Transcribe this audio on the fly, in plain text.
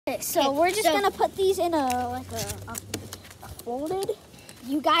Okay, so we're just gonna put these in a folded.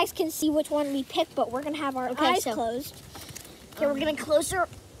 You guys can see which one we pick, but we're gonna have our eyes closed. Okay, we're gonna close our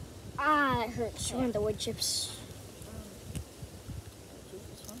it hurts. One of the wood chips.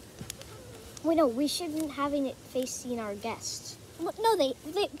 Wait, no, we shouldn't having it facing our guests. No,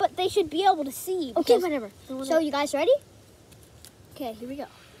 but they should be able to see. Okay, whatever. So you guys ready? Okay, here we go.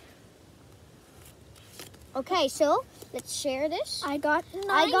 Okay, so let's share this. I got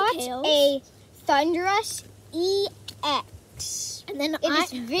a Thunderous EX. And then it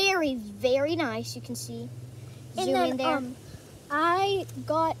is very, very nice. You can see. Zoom in there. I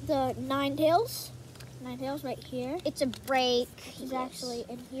got the Ninetales. Ninetales right here. It's a break. It's actually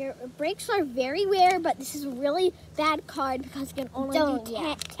in here. Breaks are very rare, but this is a really bad card because it can only do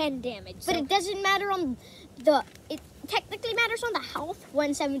 10 damage. But it doesn't matter on the... It technically matters on the health.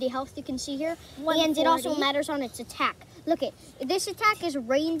 170 health you can see here. And it also matters on its attack. Look it. This attack is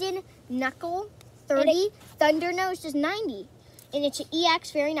Raiden Knuckle 30. Thundernose is 90. And it's an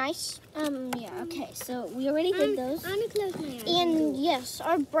EX, very nice. Yeah, okay, so we already did those. I'm close my eyes. And yes,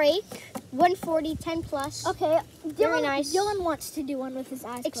 our break, 140, 10 plus. Okay, very nice. Dylan wants to do one with his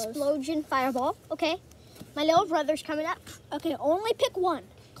eyes closed. Explosion Fireball, okay. My little brother's coming up. Okay, only pick one.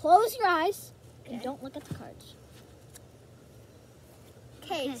 Close your eyes and don't look at the cards.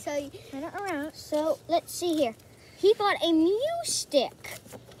 Okay, so turn it around. So let's see here. He got a Mew stick.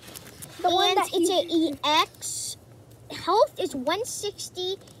 It's an EX. Health is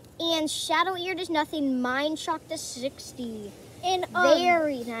 160 and Shadow Ear does nothing. Mind Shock to 60. And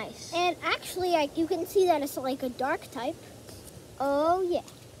very nice. And actually, you can see that it's like a dark type. Oh yeah.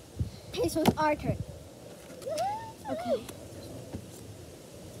 Okay, so it's our turn. Okay.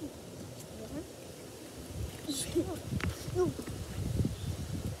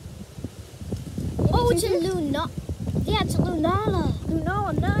 Oh, it's a Luna. Yeah, it's a Lunala.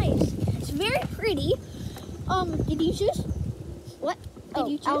 Lunala, nice. It's very pretty. Did you choose? What?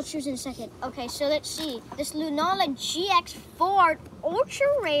 I'll choose in a second. Okay, so let's see. This Lunala GX4 Ultra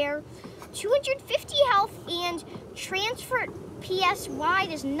Rare, 250 health and transfer PSY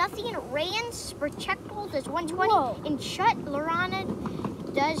does nothing. Rans projectile does 120. And Chut Lorana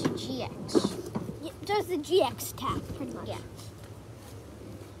does GX. Yeah, does the GX attack, pretty much. Yeah.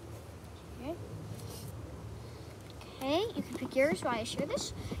 Okay, you can pick yours while I share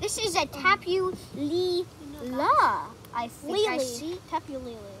this. This is a Tapu Lila. I think I see. Tapu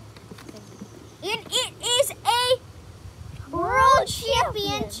Lili. And it is a World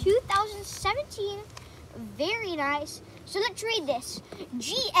Champion 2017. Very nice. So let's read this.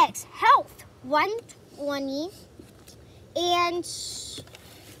 GX Health 120. And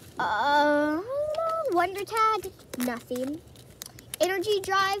Wonder Tag, nothing. Energy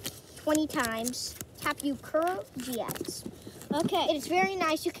Drive 20 times. Tapu Curl GX. Okay. It is very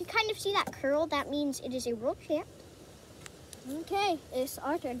nice. You can kind of see that curl. That means it is a world champ. Okay, it's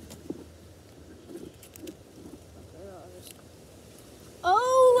our turn.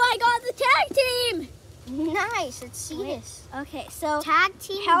 Oh, I got the tag team! Nice. Let's see this. Okay, so tag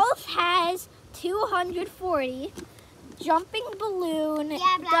team health has 240. Jumping Balloon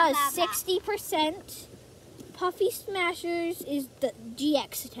does 60%. Puffy Smashers is the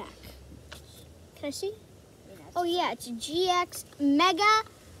GX attack. Can I see? Oh yeah, it's a GX Mega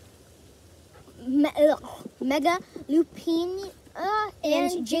Lupin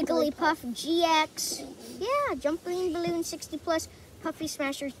and Jigglypuff GX. Yeah, Jumping Balloon 60 plus Puffy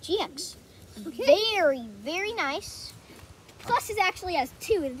Smashers GX. Okay. Very, very nice. Plus it actually has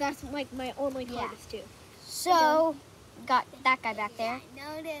 2, and that's like my only card is 2. So got that guy back there.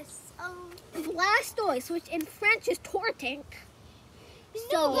 Notice Blastoise, which in French is Tortank.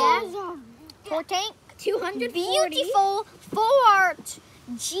 So yeah. Tortank, 240. Beautiful Fort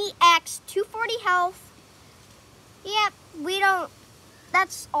GX, 240 health. Yep, we don't,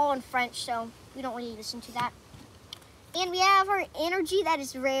 that's all in French, so we don't really listen to that. And we have our energy that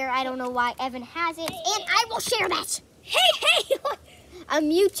is rare. I don't know why Evan has it. And I will share that. Hey! A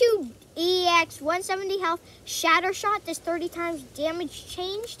Mewtwo EX, 170 health. Shatter Shot does 30 times damage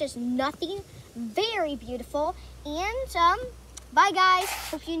change, does nothing. Very beautiful. And bye guys.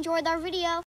 Hope you enjoyed our video.